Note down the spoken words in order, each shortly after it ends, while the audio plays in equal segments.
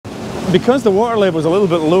because the water level is a little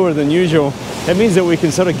bit lower than usual, it means that we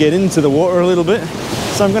can sort of get into the water a little bit.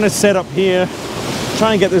 So I'm going to set up here,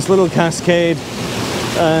 try and get this little cascade,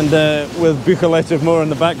 and with Buchalette more in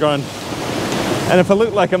the background. And if I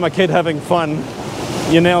look like I'm a kid having fun,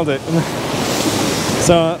 you nailed it.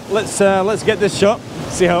 So let's get this shot,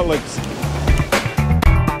 see how it looks.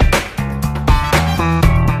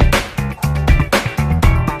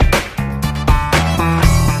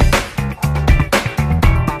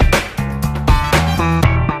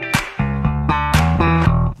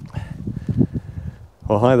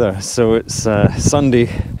 Well, hi there. So it's Sunday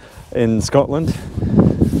in Scotland.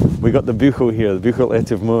 We got the Buchel here, the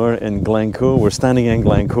Buchalette in Glencoe. We're standing in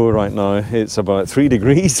Glencoe right now. It's about 3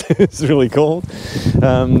 degrees. It's really cold.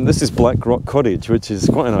 This is Black Rock Cottage, which is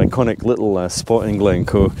quite an iconic little spot in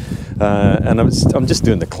Glencoe. And I'm just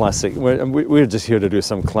doing the classic. We're just here to do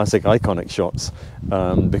some classic iconic shots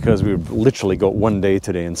because we've literally got one day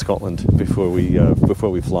today in Scotland before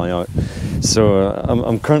we fly out. So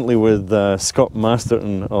I'm currently with Scott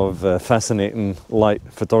Masterton of Fascinating Light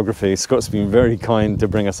Photography. Scott's been very kind to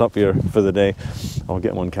bring us up here for the day. I'll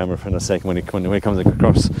get him on camera in a second when he comes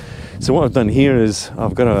across. So what I've done here is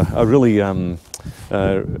I've got a really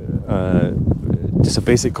just a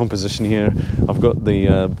basic composition here. I've got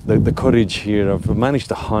the cottage here. I've managed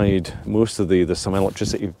to hide most of there's some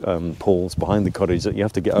electricity poles behind the cottage that you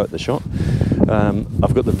have to get out the shot.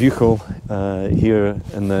 I've got the Buchel here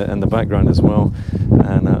in the background as well,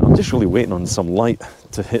 and I'm just really waiting on some light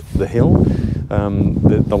to hit the hill.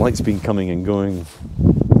 The light's been coming and going,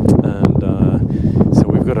 and so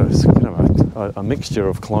we've got a mixture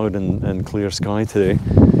of cloud and clear sky today.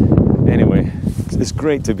 Anyway, it's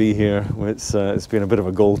great to be here. It's been a bit of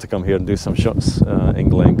a goal to come here and do some shots in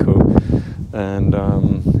Glencoe. And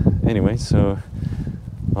anyway, so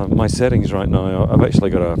my settings right now, I've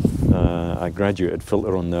actually got a graduated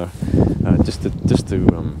filter on there just to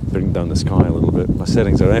bring down the sky a little bit. My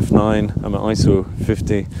settings are f9. I'm at ISO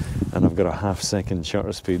 50, and I've got a half-second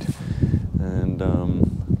shutter speed. And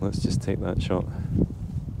let's just take that shot.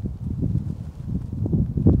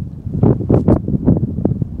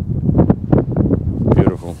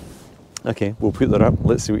 Okay, we'll put that up.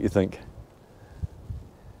 Let's see what you think.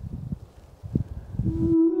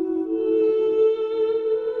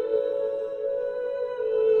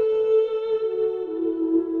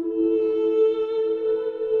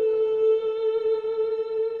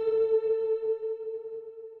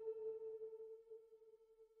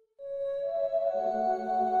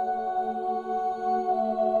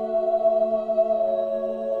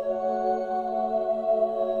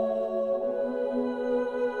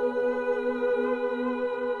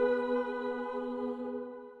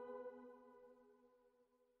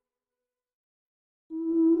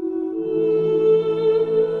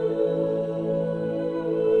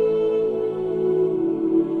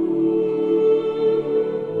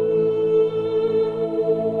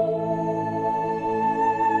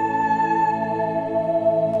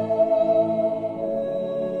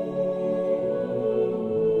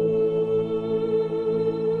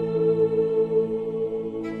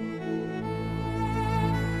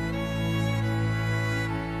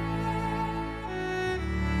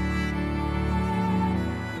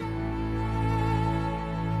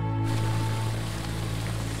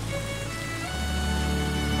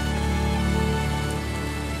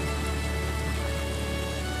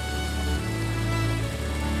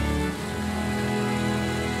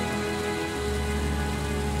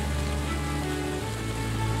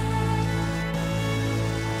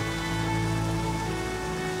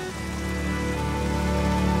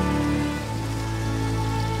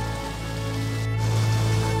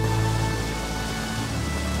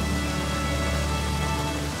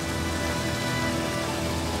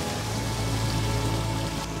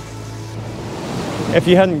 If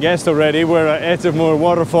you hadn't guessed already, we're at Attribution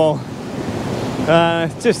waterfall.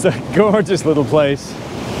 Just a gorgeous little place.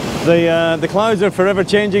 The clouds are forever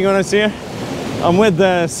changing on us here. I'm with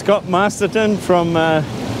Scott Masterton from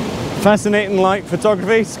Fascinating Light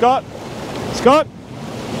Photography. Scott?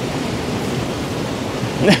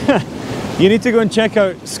 You need to go and check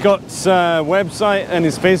out Scott's website and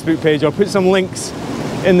his Facebook page. I'll put some links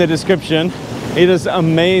in the description. He does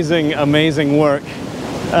amazing, amazing work.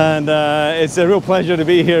 And it's a real pleasure to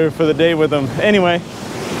be here for the day with him. Anyway,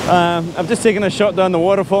 I've just taken a shot down the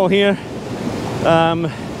waterfall here.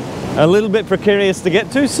 A little bit precarious to get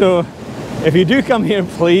to, so if you do come here,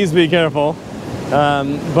 please be careful.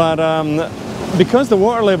 Because the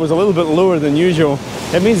water level is a little bit lower than usual,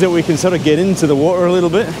 it means that we can sort of get into the water a little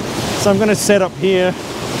bit. So I'm going to set up here,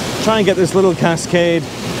 try and get this little cascade,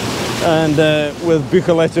 and with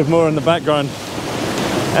Buchalette more in the background.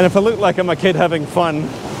 And if I look like I'm a kid having fun,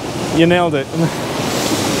 you nailed it.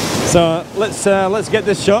 So let's get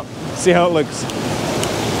this shot, see how it looks.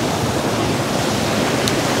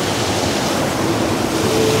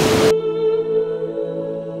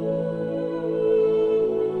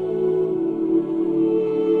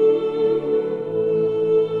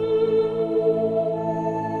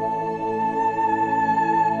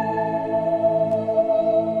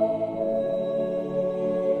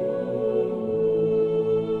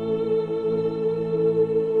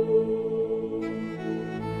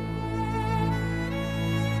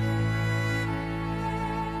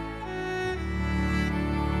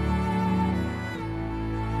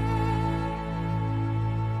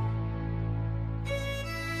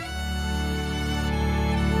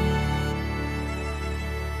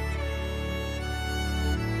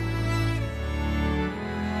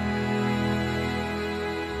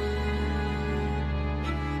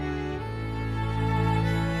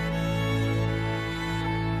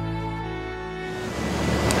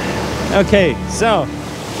 Okay, so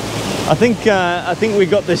I think we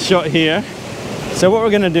got this shot here. So what we're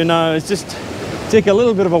going to do now is just take a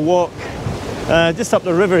little bit of a walk just up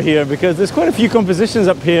the river here, because there's quite a few compositions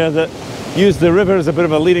up here that use the river as a bit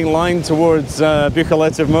of a leading line towards Buchan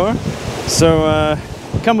Etive Moor. So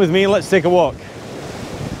come with me, let's take a walk.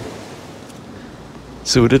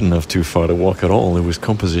 So we didn't have too far to walk at all. There was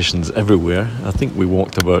compositions everywhere. I think we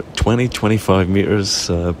walked about 20-25 metres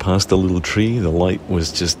past a little tree. The light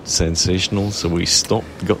was just sensational, so we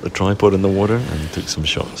stopped, got the tripod in the water and took some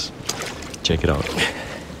shots. Check it out.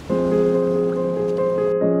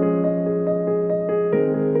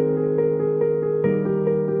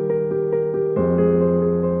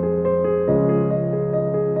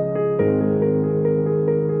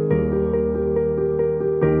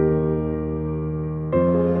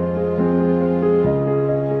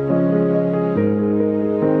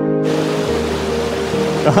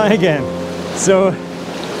 Hi again. So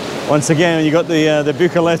once again you got the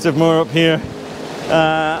Buchan Etive Moor up here.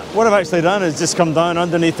 What I've actually done is just come down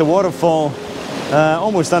underneath the waterfall,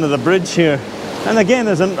 almost under the bridge here, and again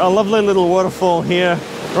there's a lovely little waterfall here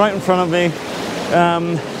right in front of me.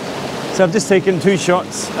 So I've just taken two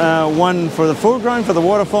shots, one for the foreground for the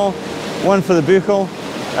waterfall, one for the Buchan,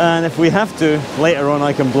 and if we have to later on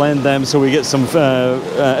I can blend them so we get some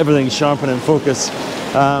everything sharp and in focus.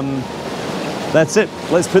 That's it.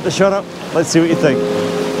 Let's put the shot up. Let's see what you think.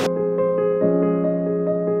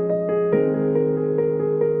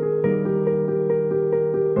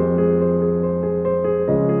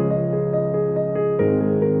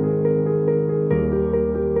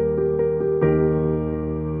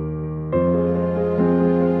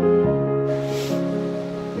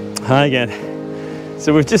 Hi again.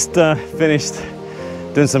 So we've just finished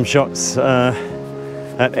doing some shots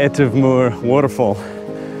at Etive Moor waterfall.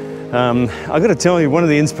 I've got to tell you, one of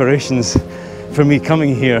the inspirations for me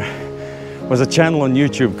coming here was a channel on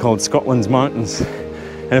YouTube called Scotland's Mountains.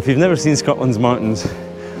 And if you've never seen Scotland's Mountains,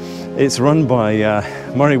 it's run by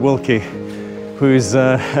Murray Wilkie, who's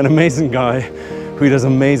an amazing guy who does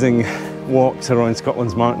amazing walks around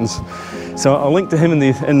Scotland's mountains. So I'll link to him in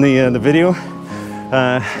the video.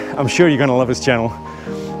 I'm sure you're going to love his channel.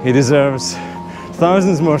 He deserves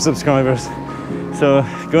thousands more subscribers. So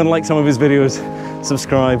go and like some of his videos,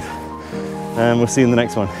 subscribe, and we'll see you in the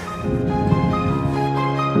next one.